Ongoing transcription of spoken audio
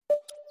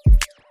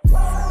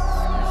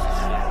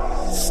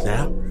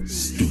Snap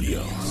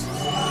Studios.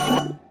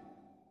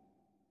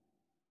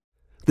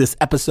 This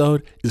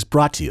episode is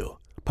brought to you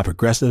by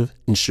Progressive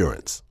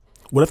Insurance.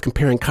 What if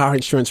comparing car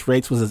insurance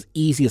rates was as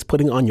easy as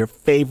putting on your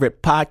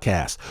favorite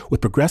podcast?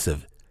 With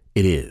Progressive,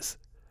 it is.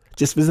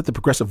 Just visit the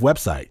Progressive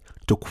website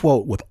to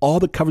quote with all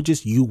the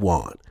coverages you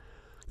want.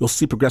 You'll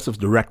see Progressive's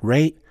direct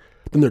rate,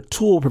 then their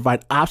tool will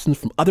provide options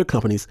from other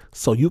companies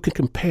so you can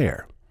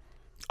compare.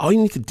 All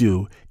you need to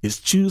do is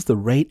choose the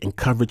rate and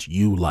coverage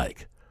you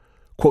like.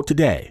 Quote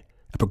today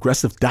at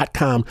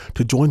Progressive.com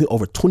to join the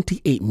over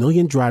 28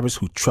 million drivers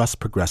who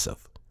trust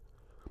Progressive.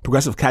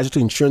 Progressive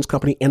Casualty Insurance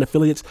Company and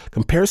Affiliates.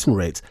 Comparison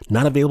rates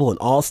not available in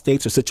all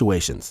states or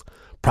situations.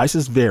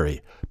 Prices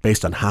vary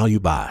based on how you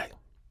buy.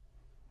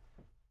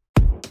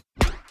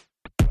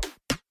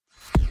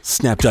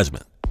 Snap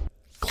Judgment.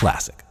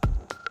 Classic.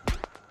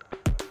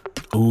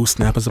 Oh,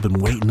 Snappers have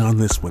been waiting on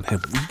this one.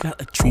 Have we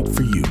got a treat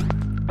for you?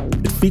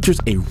 It features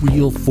a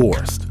real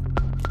forest,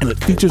 and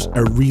it features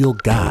a real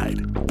guide.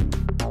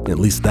 And at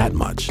least that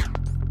much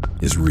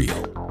is real.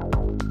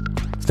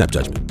 Snap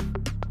Judgment.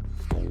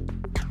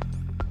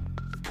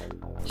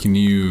 Can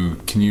you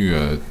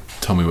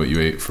tell me what you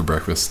ate for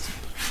breakfast?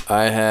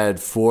 I had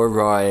 4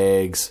 raw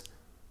eggs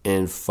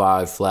and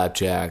 5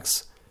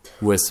 flapjacks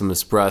with some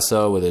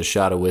espresso with a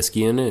shot of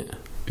whiskey in it.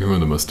 You're one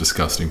of the most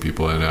disgusting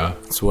people I know.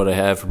 That's what I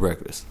had for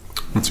breakfast.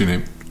 What's your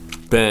name?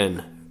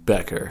 Ben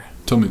Becker.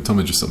 Tell me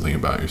just something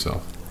about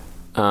yourself.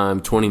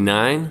 I'm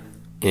 29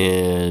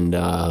 and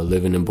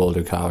living in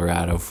Boulder,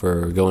 Colorado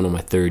for going on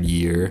my 3rd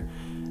year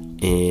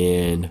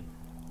and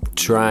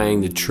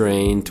trying to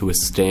train to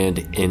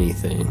withstand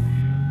anything.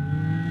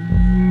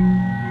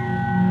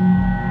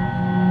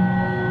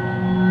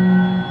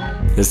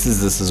 This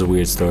is a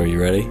weird story. You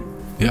ready?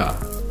 Yeah.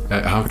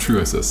 How true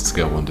is this?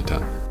 Scale 1 to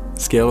 10.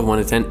 Scale of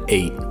 1 to 10,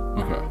 8. Okay.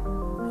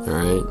 All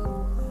right.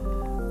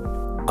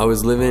 I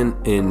was living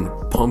in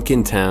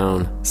Pumpkin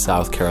Town,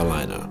 South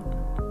Carolina.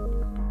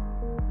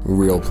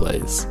 Real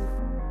place.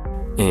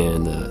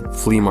 And a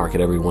flea market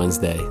every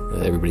Wednesday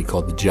that everybody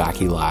called the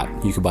Jockey Lot.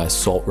 You could buy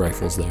assault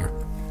rifles there.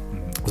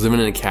 I was living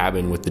in a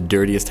cabin with the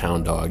dirtiest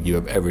hound dog you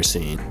have ever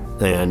seen.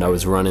 And I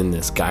was running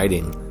this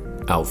guiding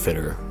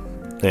outfitter.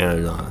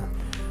 And,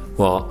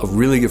 a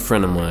really good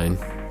friend of mine,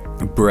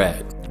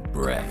 Brett,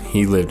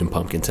 he lived in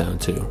Pumpkin Town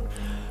too.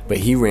 But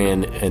he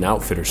ran an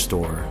outfitter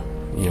store,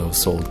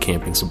 sold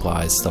camping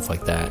supplies, stuff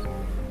like that.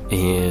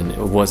 And it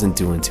wasn't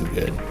doing too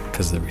good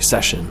because of the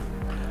recession.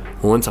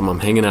 One time I'm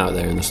hanging out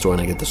there in the store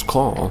and I get this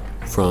call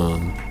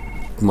from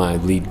my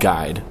lead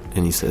guide.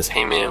 And he says,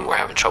 "Hey man, we're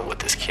having trouble with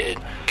this kid.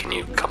 Can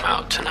you come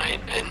out tonight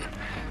and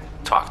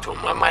talk to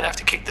him? I might have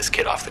to kick this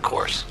kid off the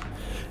course."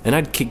 And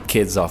I'd kick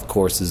kids off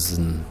courses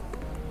and,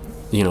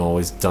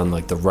 always done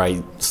like the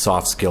right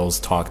soft skills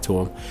talk to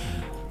him.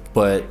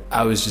 But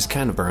I was just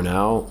kind of burnt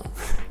out.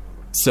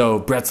 So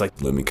Brett's like,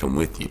 "Let me come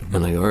with you."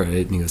 I'm like, "All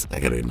right." And he goes, "I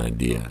got an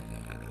idea."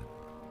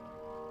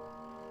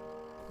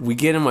 We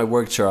get in my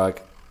work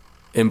truck,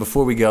 and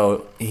before we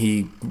go,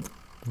 he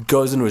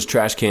goes into his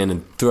trash can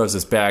and throws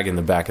this bag in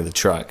the back of the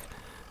truck.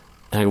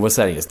 And I go, "What's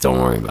that?" He goes, "Don't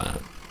worry about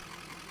it."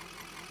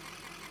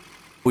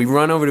 We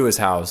run over to his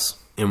house,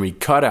 and we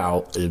cut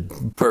out a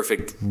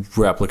perfect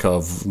replica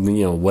of,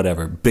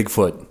 whatever,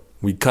 Bigfoot.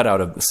 We cut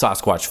out a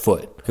Sasquatch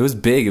foot. It was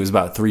big. It was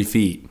about 3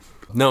 feet.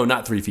 No,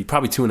 not 3 feet.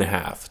 Probably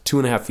 2.5.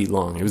 2.5 feet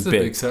long. It was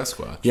big. It's a big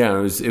Sasquatch. Yeah,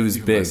 it was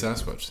big. By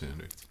Sasquatch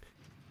standards.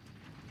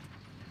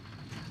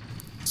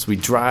 So we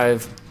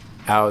drive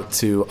out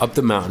to up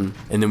the mountain,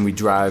 and then we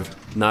drive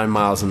 9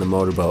 miles in the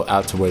motorboat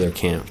out to where they're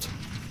camped.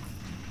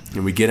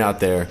 And we get out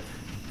there.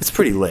 It's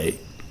pretty late,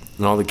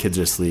 and all the kids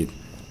are asleep.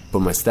 But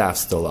my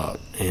staff's still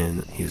up.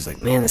 And he was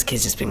like, "Man, this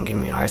kid's just been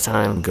giving me a hard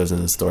time." Goes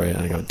into the story. And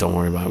I go, "Don't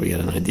worry about it. We got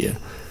an idea."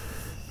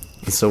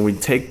 And so we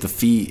take the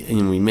feet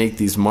and we make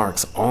these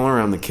marks all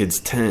around the kid's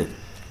tent.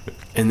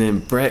 And then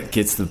Brett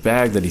gets the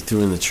bag that he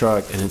threw in the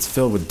truck, and it's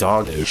filled with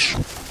dog ish.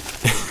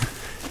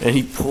 And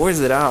he pours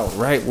it out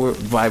right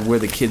by where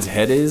the kid's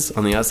head is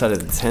on the outside of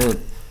the tent.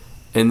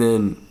 And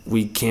then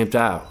we camped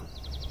out.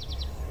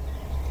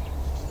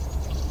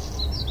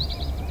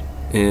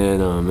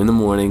 And in the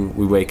morning,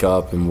 we wake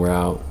up and we're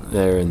out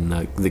there, and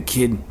the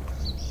kid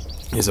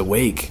is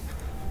awake.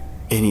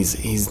 And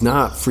he's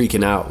not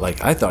freaking out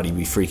like I thought he'd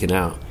be freaking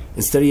out.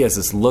 Instead, he has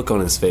this look on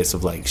his face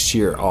of like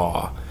sheer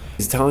awe.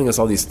 He's telling us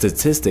all these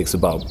statistics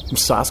about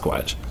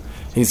Sasquatch.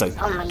 And he's like,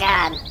 "Oh my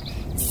God,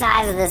 the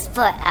size of this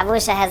foot. I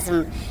wish I had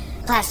some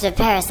plaster of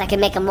Paris I could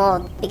make a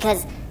mold,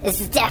 because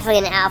this is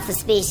definitely an alpha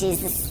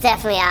species. This is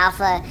definitely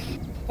alpha.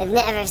 I've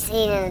never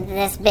seen it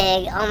this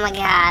big. Oh my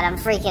God, I'm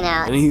freaking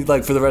out." And he,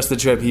 like, for the rest of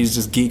the trip, he's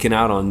just geeking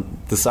out on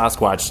the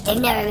Sasquatch. "They've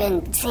never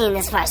been seen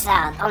this far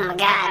south. Oh my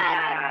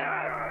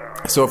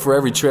God." So for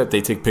every trip,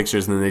 they take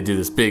pictures, and then they do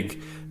this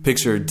big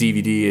picture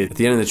DVD. At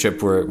the end of the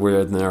trip,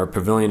 we're in our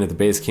pavilion at the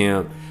base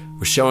camp.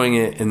 We're showing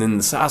it, and then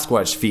the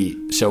Sasquatch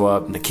feet show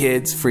up, and the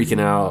kids freaking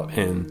out,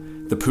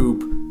 and the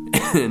poop,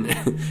 and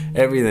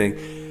everything.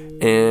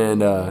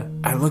 And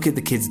I look at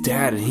the kid's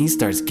dad, and he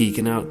starts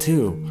geeking out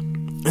too.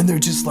 And they're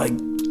just like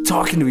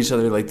talking to each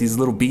other like these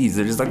little bees.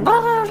 They're just like,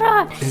 blah, blah,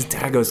 blah. His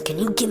dad goes, Can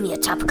you give me a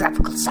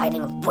topographical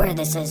sighting of where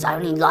this is? I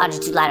need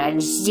longitude, latitude,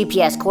 I need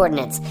GPS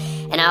coordinates,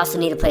 and I also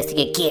need a place to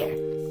get gear.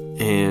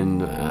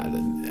 and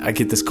I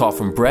get this call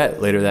from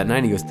Brett later that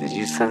night. He goes, Did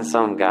you send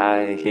some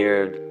guy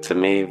here to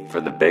me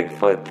for the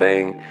Bigfoot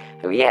thing?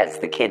 Oh, yeah, it's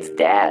the kid's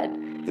dad.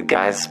 The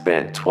guy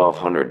spent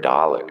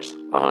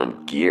 $1,200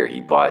 on gear. He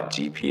bought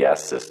GPS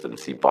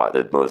systems. He bought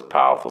the most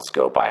powerful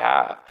scope I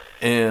have.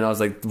 and I was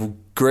like, well,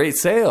 great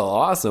sale,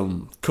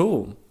 awesome,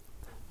 cool.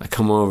 I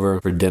come over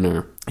for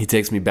dinner. He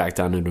takes me back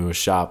down into a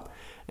shop,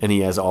 and he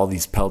has all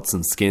these pelts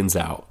and skins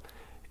out,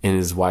 and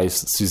his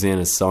wife's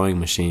Susanna's sewing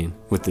machine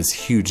with this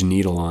huge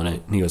needle on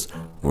it. And he goes,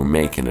 We're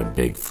making a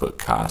Bigfoot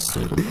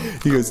costume.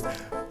 He goes,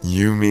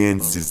 You, me,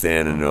 and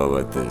Susanna know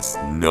about this.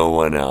 No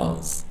one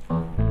else.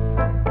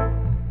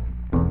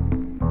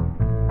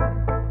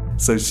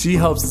 so she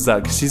helps us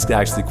out because she's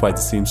actually quite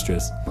the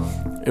seamstress.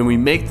 And we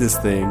make this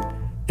thing,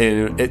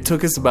 and it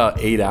took us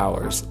about 8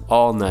 hours,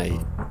 all night.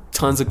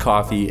 Tons of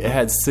coffee. It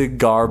had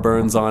cigar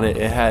burns on it.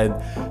 It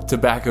had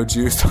tobacco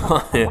juice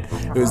on it.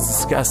 It was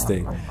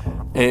disgusting.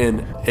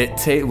 And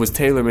it was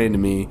tailor-made to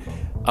me.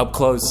 Up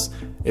close,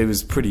 it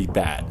was pretty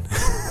bad.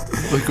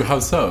 Like, how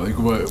so? Like,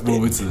 what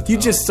was it? You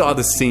just saw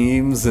the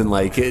seams and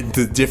like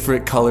the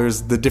different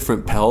colors, the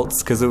different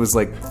pelts, because it was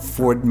like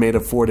made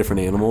of 4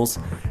 different animals.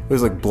 It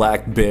was like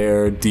black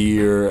bear,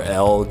 deer,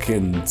 elk,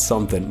 and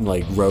something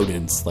like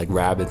rodents, like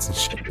rabbits and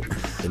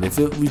shit. And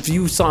if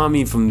you saw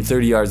me from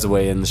 30 yards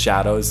away in the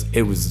shadows,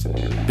 it was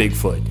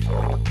Bigfoot.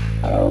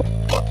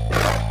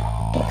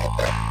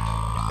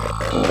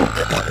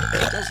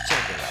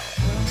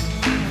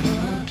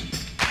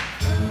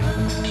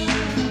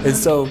 And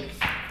so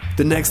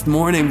the next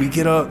morning we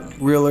get up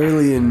real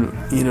early and,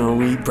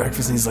 we eat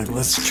breakfast, and he's like,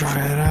 let's try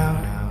it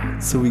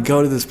out. So we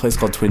go to this place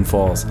called Twin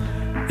Falls,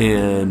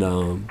 and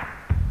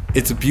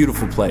it's a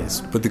beautiful place.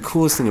 But the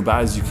coolest thing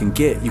about it is you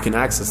can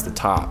access the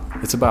top.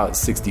 It's about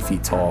 60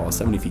 feet tall,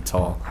 70 feet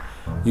tall.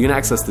 You can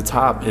access the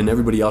top, and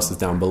everybody else is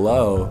down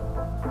below.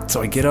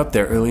 So I get up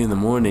there early in the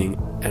morning,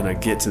 and I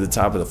get to the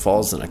top of the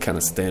falls, and I kind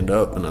of stand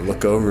up, and I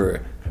look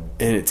over,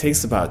 and it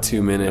takes about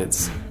 2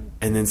 minutes,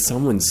 and then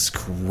someone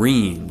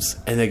screams,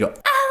 and they go,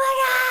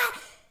 Oh my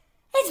god!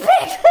 It's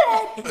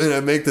Bigfoot! and I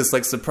make this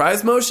like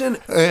surprise motion,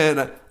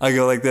 and I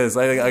go like this.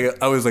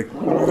 I was like,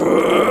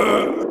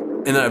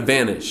 and then I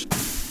vanish.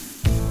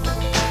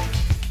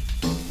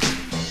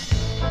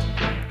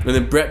 And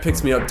then Brett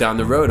picks me up down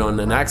the road on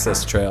an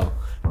access trail.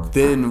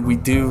 Then we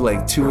do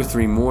like 2 or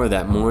 3 more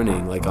that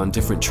morning, like on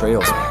different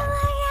trails. Oh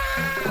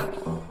my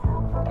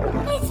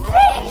god! It's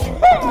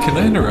Bigfoot! Can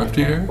I interrupt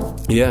you here?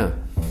 Yeah,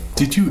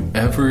 Did you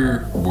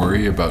ever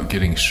worry about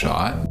getting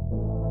shot?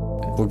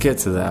 we'll get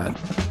to that.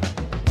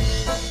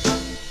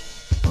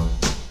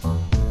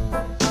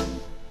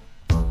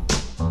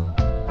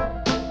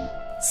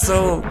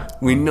 So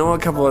we know a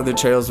couple other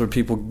trails where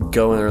people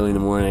go in early in the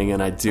morning,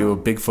 and I do a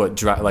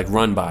Bigfoot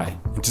run by,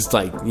 just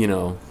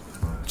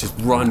just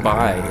run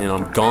by, and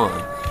I'm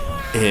gone.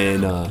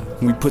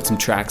 And we put some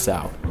tracks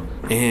out,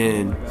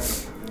 and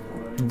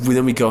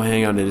then we go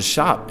hang out at his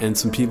shop, and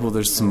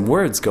there's some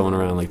words going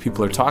around, like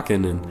people are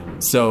talking,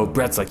 and so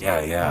Brett's like,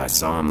 Yeah, I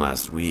saw him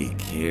last week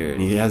here.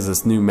 and he has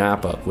this new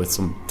map up with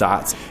some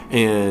dots,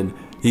 and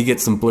he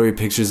gets some blurry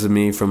pictures of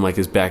me from like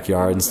his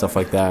backyard and stuff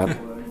like that,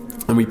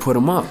 and we put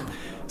them up.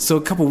 So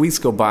a couple weeks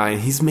go by,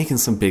 and he's making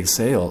some big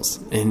sales,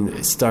 and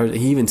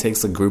he even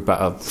takes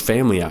a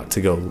family out to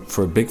go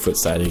for a Bigfoot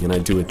sighting, and I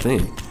do a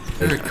thing.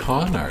 You're a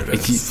con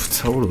artist.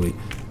 Totally.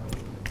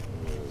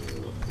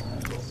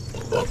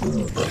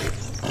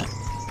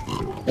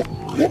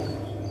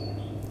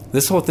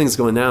 This whole thing's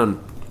going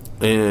down,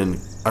 and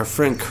our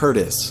friend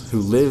Curtis, who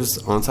lives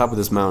on top of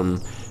this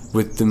mountain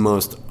with the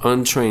most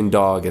untrained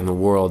dog in the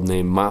world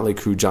named Motley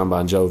Crue John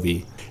Bon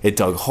Jovi. It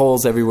dug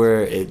holes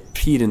everywhere. It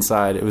peed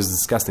inside. It was a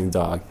disgusting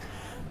dog.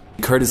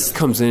 Curtis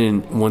comes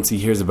in once he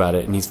hears about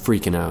it, and he's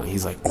freaking out.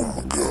 He's like, Oh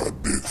my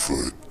god,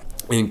 Bigfoot.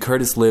 and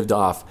Curtis lived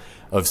off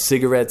of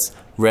cigarettes,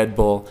 Red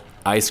Bull,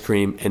 ice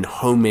cream, and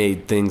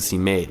homemade things he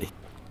made.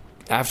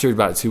 After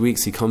about 2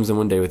 weeks, he comes in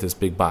one day with this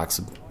big box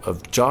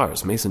of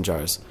jars, mason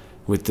jars,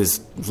 with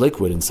this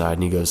liquid inside,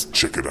 and he goes,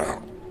 Check it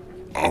out.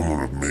 I'm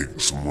gonna make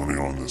some money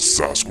on this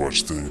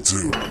Sasquatch thing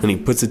too. and he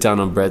puts it down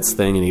on Brett's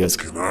thing, and he goes,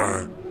 Can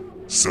I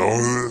sell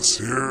this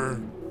here?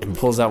 and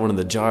pulls out one of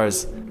the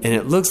jars, and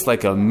it looks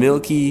like a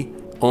milky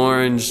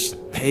orange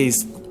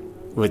paste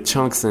with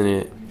chunks in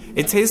it.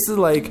 It tasted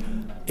like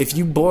if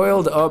you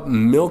boiled up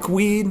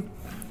milkweed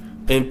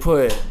and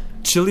put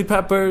chili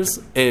peppers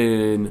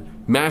and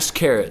mashed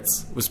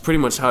carrots, was pretty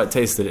much how it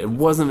tasted. It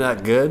wasn't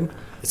that good.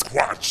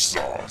 Squatch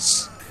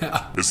sauce.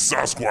 It's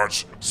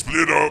Sasquatch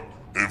split up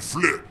and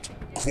flipped.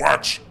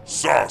 Quatch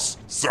sauce.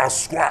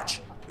 Sasquatch.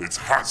 It's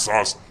hot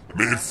sauce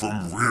made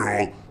from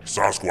real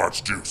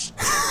Sasquatch juice.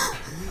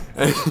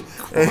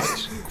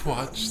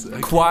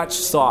 Quatch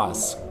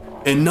sauce.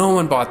 And no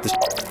one bought this.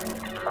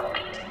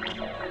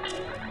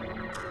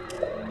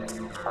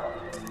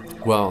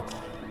 Well,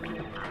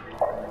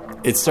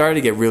 it started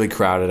to get really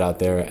crowded out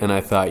there, and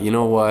I thought, you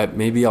know what,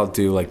 maybe I'll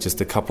do like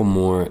just a couple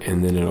more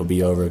and then it'll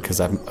be over, because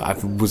I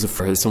was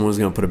afraid someone was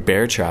going to put a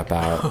bear trap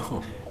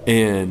out.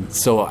 And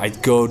so I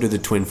go to the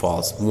Twin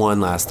Falls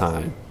one last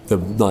time,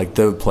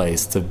 the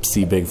place to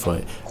see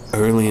Bigfoot,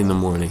 early in the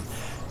morning.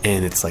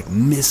 And it's like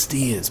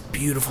misty and it's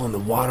beautiful and the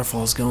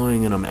waterfall's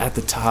going, and I'm at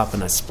the top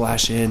and I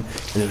splash in and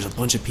there's a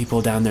bunch of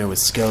people down there with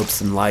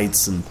scopes and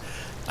lights, and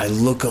I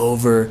look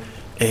over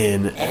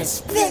and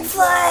It's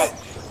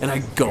Bigfoot! and I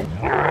go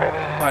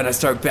and I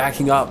start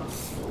backing up,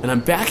 and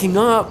I'm backing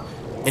up,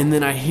 and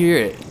then I hear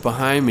it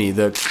behind me,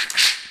 the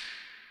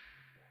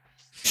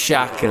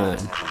shotgun,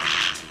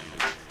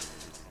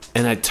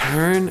 and I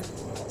turn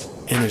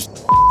and there's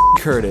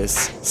Curtis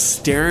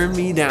staring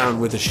me down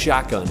with a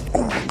shotgun.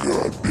 Oh my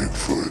God,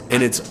 Bigfoot.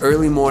 And it's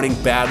early morning,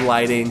 bad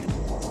lighting,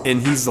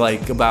 and he's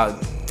like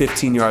about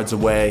 15 yards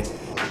away,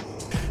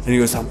 and he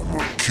goes, I'm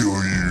gonna kill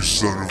you,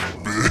 son of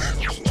a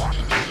bitch.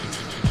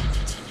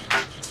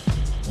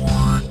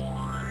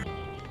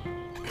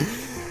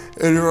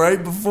 and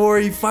right before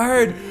he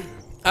fired,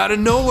 out of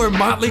nowhere,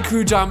 Motley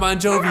Crue John Bon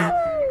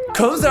Jovi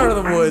comes out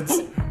of the woods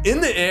in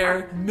the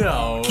air,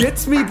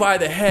 gets me by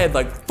the head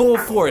like full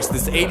force,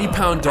 this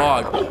 80-pound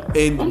dog,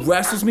 and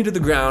wrestles me to the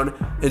ground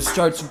and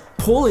starts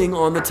pulling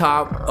on the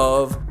top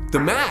of the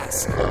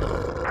mask.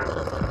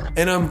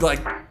 And I'm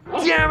like,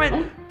 damn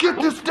it, get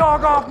this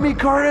dog off me,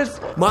 Curtis.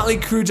 Motley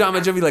Crue John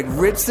Bon Jovi like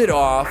rips it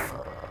off.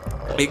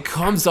 It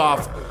comes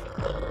off.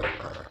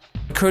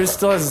 Curtis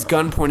still has his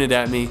gun pointed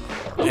at me,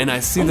 and I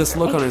see this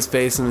look on his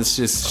face, and it's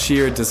just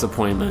sheer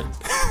disappointment.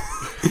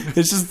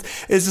 It's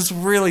just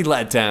really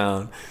let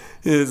down.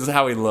 This is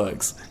how he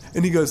looks.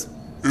 And he goes,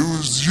 It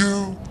was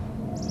you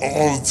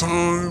all the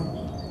time?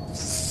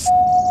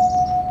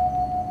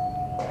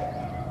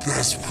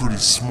 That's pretty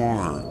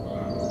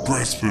smart.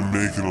 Brett's been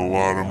making a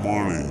lot of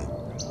money.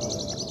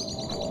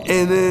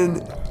 and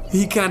then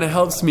he kind of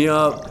helps me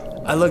up.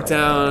 I look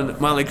down,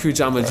 Motley Crue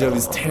John Bon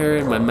Jovi's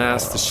tearing my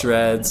mask to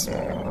shreds,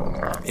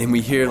 and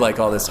we hear like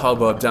all this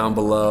hubbub down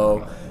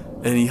below,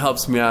 and he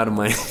helps me out of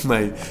my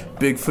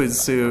Bigfoot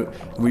suit,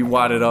 and we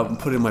wad it up and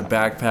put it in my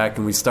backpack,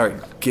 and we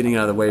start getting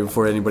out of the way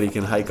before anybody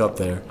can hike up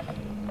there.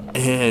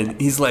 And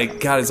he's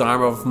like got his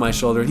arm off my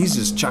shoulder, and he's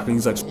just chuckling.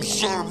 He's like,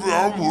 Son of a,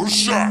 I almost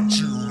shot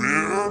you,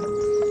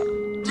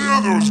 man.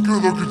 Damn, that was a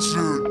good looking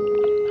suit.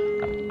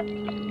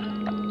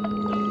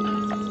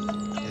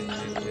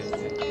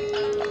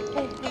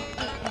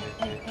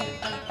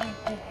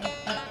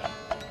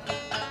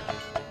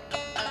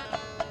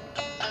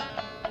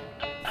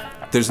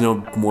 there's no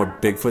more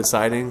Bigfoot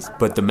sightings,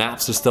 but the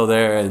maps are still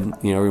there, and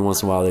you know, every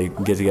once in a while they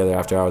get together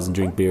after hours and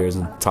drink beers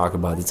and talk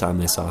about the time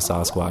they saw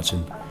Sasquatch.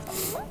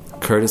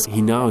 And Curtis,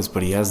 he knows,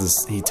 but he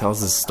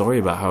tells this story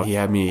about how he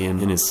had me in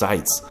his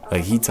sights.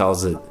 Like, he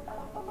tells it,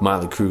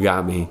 Motley Crue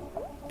got me,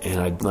 and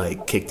I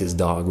like kicked his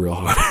dog real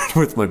hard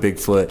with my big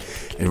foot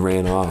and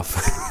ran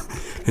off.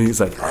 And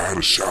he's like, I had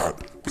a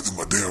shot, but then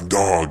my damn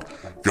dog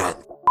got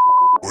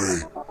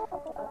away,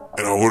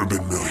 and I would have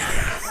been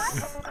millionaire.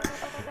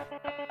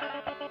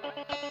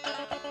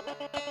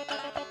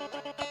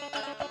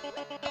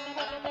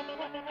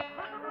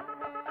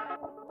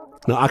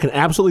 Now, I can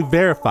absolutely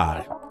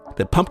verify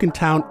that Pumpkin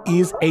Town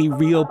is a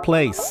real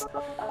place.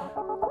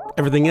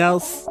 Everything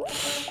else,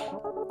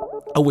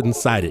 I wouldn't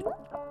cite it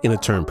in a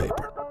term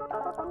paper.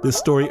 This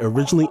story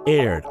originally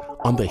aired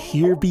on the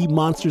Here Be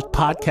Monsters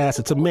podcast.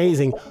 It's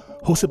amazing,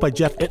 hosted by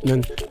Jeff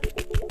Ittman,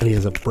 and he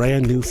has a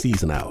brand new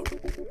season out.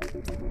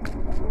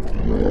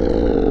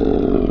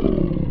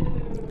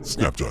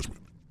 Snap Judgment.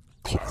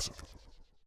 Classic.